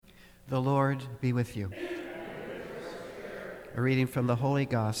The Lord be with you. A reading from the Holy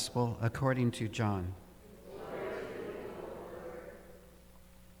Gospel according to John.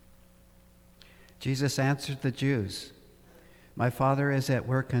 Jesus answered the Jews, "My Father is at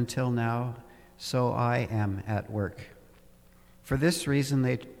work until now, so I am at work." For this reason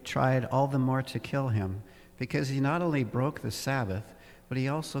they tried all the more to kill him, because he not only broke the Sabbath, but he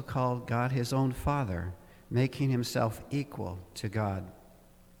also called God his own Father, making himself equal to God.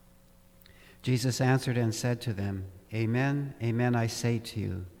 Jesus answered and said to them, "Amen, amen, I say to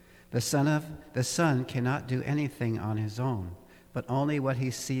you, the Son cannot do anything on his own, but only what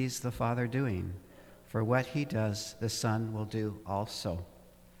he sees the Father doing. For what he does, the Son will do also.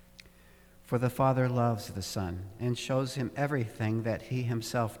 For the Father loves the Son and shows him everything that he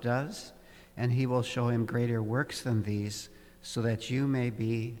himself does, and he will show him greater works than these, so that you may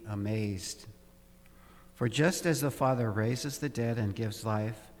be amazed. For just as the Father raises the dead and gives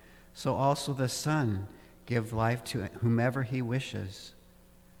life, so also the Son gives life to whomever he wishes.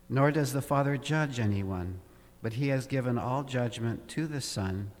 Nor does the Father judge anyone, but he has given all judgment to the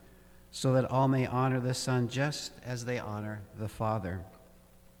Son, so that all may honor the Son just as they honor the Father.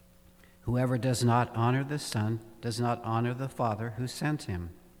 Whoever does not honor the Son does not honor the Father who sent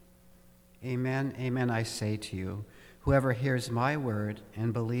him. Amen, amen, I say to you, whoever hears my word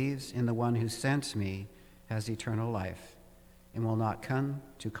and believes in the one who sent me has eternal life, and will not come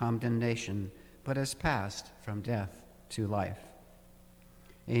to condemnation, but has passed from death to life.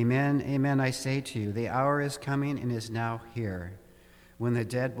 Amen, amen, I say to you, the hour is coming and is now here, when the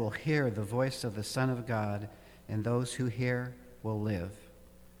dead will hear the voice of the Son of God, and those who hear will live.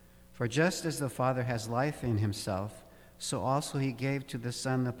 For just as the Father has life in himself, so also he gave to the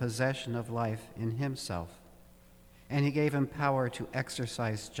Son the possession of life in himself. And he gave him power to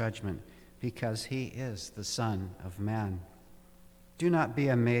exercise judgment, because he is the Son of Man. Do not be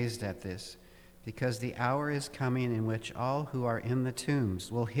amazed at this, because the hour is coming in which all who are in the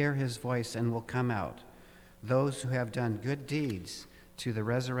tombs will hear his voice and will come out, those who have done good deeds to the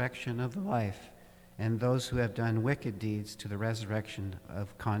resurrection of life, and those who have done wicked deeds to the resurrection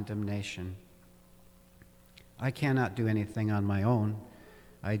of condemnation. I cannot do anything on my own.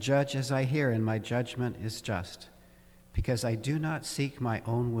 I judge as I hear, and my judgment is just, because I do not seek my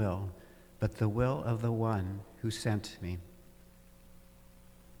own will, but the will of the one who sent me."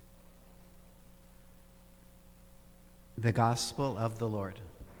 The Gospel of the Lord.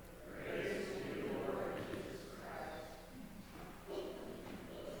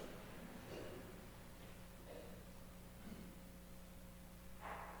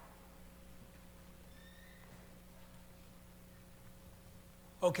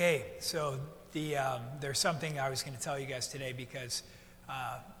 Okay, so there's something I was going to tell you guys today, because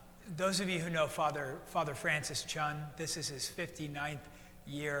those of you who know Father Francis Chun, this is his 59th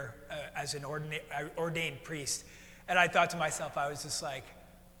year as an ordained priest. And I thought to myself, I was just like,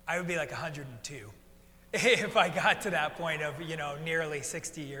 I would be like 102 if I got to that point of, nearly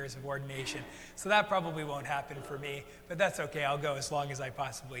 60 years of ordination. So that probably won't happen for me, but that's okay. I'll go as long as I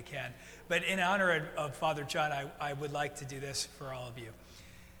possibly can. But in honor of Father Chun, I would like to do this for all of you.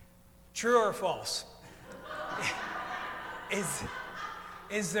 True or false?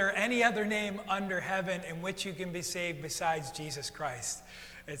 Is there any other name under heaven in which you can be saved besides Jesus Christ?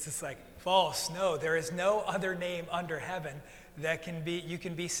 It's just like, false. No, there is no other name under heaven that you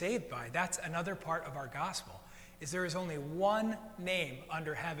can be saved by. That's another part of our gospel, is there is only one name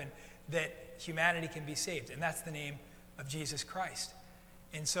under heaven that humanity can be saved, and that's the name of Jesus Christ.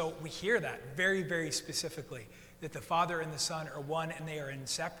 And so we hear that very, very specifically, that the Father and the Son are one and they are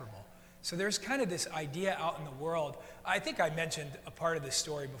inseparable. So there's kind of this idea out in the world. I think I mentioned a part of this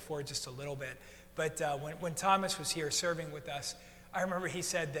story before, just a little bit. But when Thomas was here serving with us, I remember he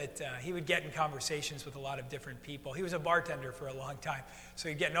said that he would get in conversations with a lot of different people. He was a bartender for a long time, so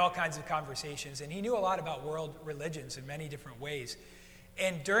he'd get in all kinds of conversations. And he knew a lot about world religions in many different ways.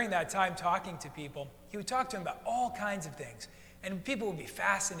 And during that time talking to people, he would talk to them about all kinds of things. And people would be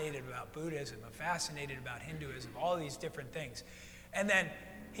fascinated about Buddhism, fascinated about Hinduism, all these different things. And then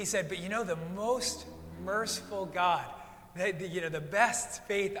he said, but the most merciful God, the best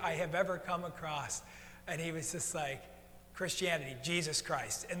faith I have ever come across. And he was just like, Christianity, Jesus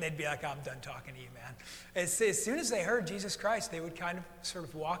Christ. And they'd be like, I'm done talking to you, man. As soon as they heard Jesus Christ, they would kind of sort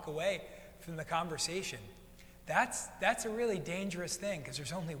of walk away from the conversation. That's a really dangerous thing, because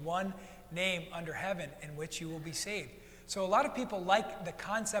there's only one name under heaven in which you will be saved. So a lot of people like the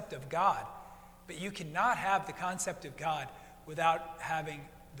concept of God, but you cannot have the concept of God without having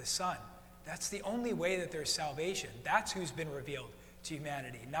the Son. That's the only way that there's salvation. That's who's been revealed to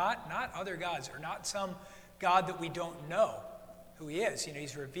humanity, not other gods, or not some God that we don't know, who he is.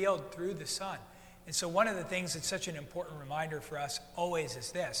 He's revealed through the Son. And so one of the things that's such an important reminder for us always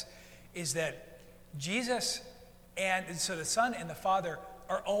is this, is that Jesus and so the Son and the Father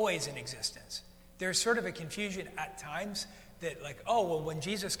are always in existence. There's sort of a confusion at times that when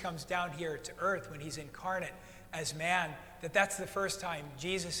Jesus comes down here to earth, when he's incarnate as man, that's the first time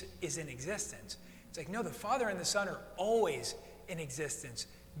Jesus is in existence. It's like, no, the Father and the Son are always in existence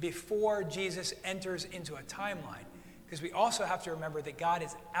before Jesus enters into a timeline. Because we also have to remember that God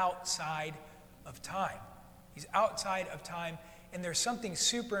is outside of time. He's outside of time, and there's something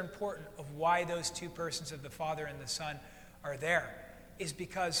super important of why those two persons of the Father and the Son are there, is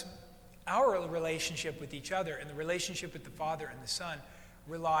because our relationship with each other and the relationship with the Father and the Son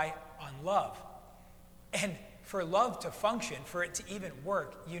rely on love. And for love to function, for it to even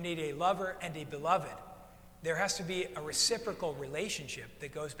work, you need a lover and a beloved. There has to be a reciprocal relationship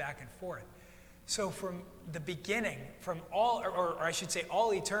that goes back and forth. So from the beginning, from all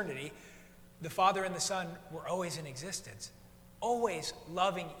eternity, the Father and the Son were always in existence, always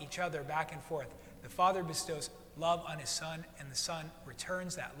loving each other back and forth. The Father bestows love on his Son, and the Son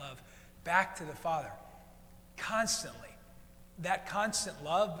returns that love back to the Father constantly. That constant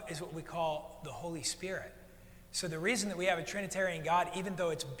love is what we call the Holy Spirit. So the reason that we have a Trinitarian God, even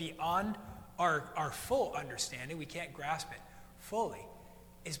though it's beyond our full understanding, we can't grasp it fully,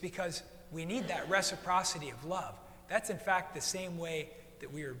 is because we need that reciprocity of love. That's in fact the same way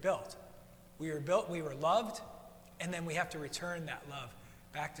that we were built. We were loved, and then we have to return that love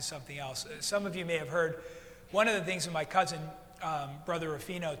back to something else. Some of you may have heard one of the things that my cousin, Brother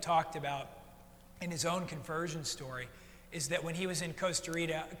Rufino, talked about in his own conversion story is that when he was in Costa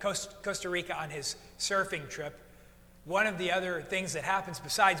Rica on his surfing trip, one of the other things that happens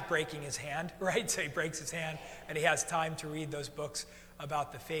besides breaking his hand, right? So he breaks his hand and he has time to read those books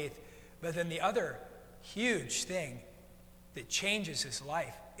about the faith. But then the other huge thing that changes his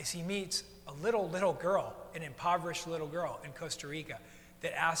life is he meets a little girl, an impoverished little girl in Costa Rica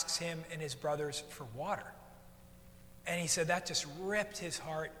that asks him and his brothers for water. And he said that just ripped his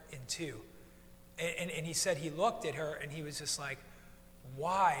heart in two. And he said he looked at her and he was just like,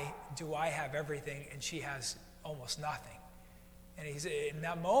 why do I have everything and she has almost nothing? And he's in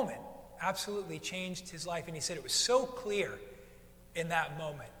that moment absolutely changed his life. And he said it was so clear in that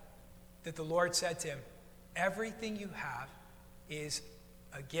moment that the Lord said to him, everything you have is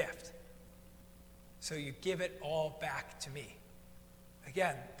a gift. So you give it all back to me.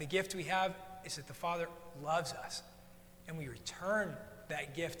 Again, the gift we have is that the Father loves us. And we return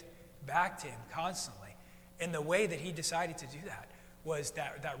that gift back to him constantly. And the way that he decided to do that was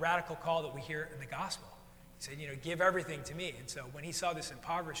that radical call that we hear in the gospel. He said, give everything to me. And so when he saw this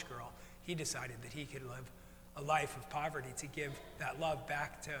impoverished girl, he decided that he could live a life of poverty to give that love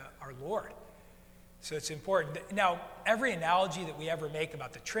back to our Lord. So it's important. Now, every analogy that we ever make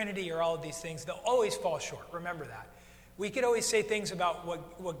about the Trinity or all of these things, they'll always fall short. Remember that. We could always say things about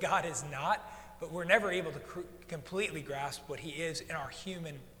what God is not, but we're never able to completely grasp what he is in our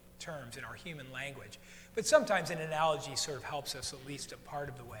human terms, in our human language. But sometimes an analogy sort of helps us at least a part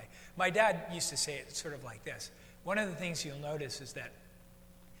of the way. My dad used to say it sort of like this. One of the things you'll notice is that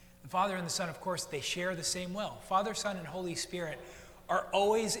the Father and the Son, of course, they share the same will. Father, Son, and Holy Spirit are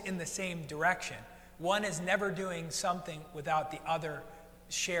always in the same direction. One is never doing something without the other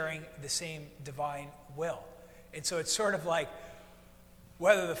sharing the same divine will. And so it's sort of like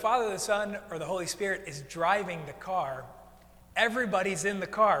whether the Father, the Son, or the Holy Spirit is driving the car, everybody's in the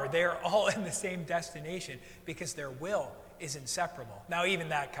car. They're all in the same destination because their will is inseparable. Now, even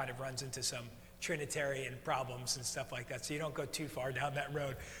that kind of runs into some Trinitarian problems and stuff like that, so you don't go too far down that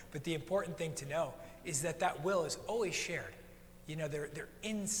road. But the important thing to know is that will is always shared. They're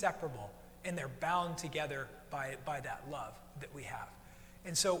inseparable, and they're bound together by that love that we have.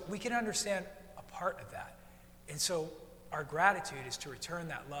 And so we can understand a part of that. And so our gratitude is to return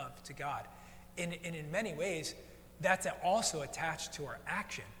that love to God. And in many ways, that's also attached to our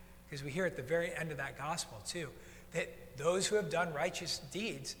action, because we hear at the very end of that gospel too, that those who have done righteous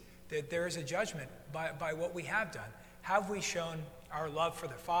deeds, that there is a judgment by what we have done. Have we shown our love for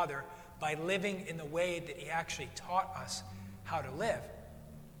the Father by living in the way that he actually taught us how to live?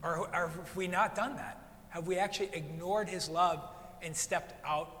 Or have we not done that? Have we actually ignored his love and stepped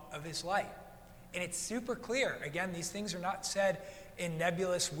out of his light? And it's super clear. Again, these things are not said in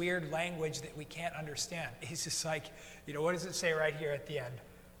nebulous, weird language that we can't understand. He's just like, what does it say right here at the end?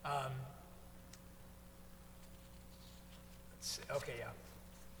 Okay, yeah.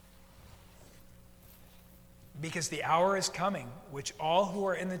 Because the hour is coming, which all who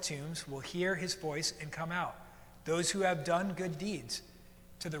are in the tombs will hear his voice and come out. Those who have done good deeds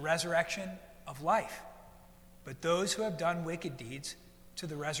to the resurrection of life, but those who have done wicked deeds to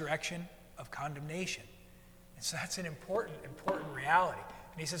the resurrection of condemnation. And so that's an important reality.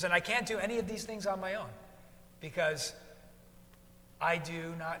 And he says, and I can't do any of these things on my own, because I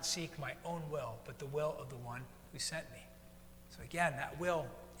do not seek my own will, but the will of the one who sent me. So again, that will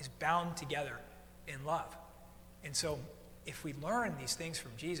is bound together in love. And so if we learn these things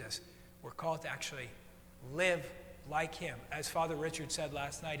from Jesus, we're called to actually live like him. As Father Richard said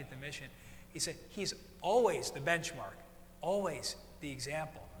last night at the mission, he said he's always the benchmark, always the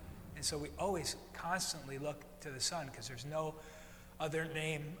example. And so we always constantly look to the Son, because there's no other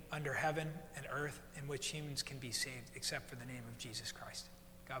name under heaven and earth in which humans can be saved except for the name of Jesus Christ.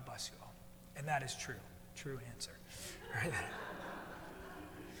 God bless you all. And that is true answer.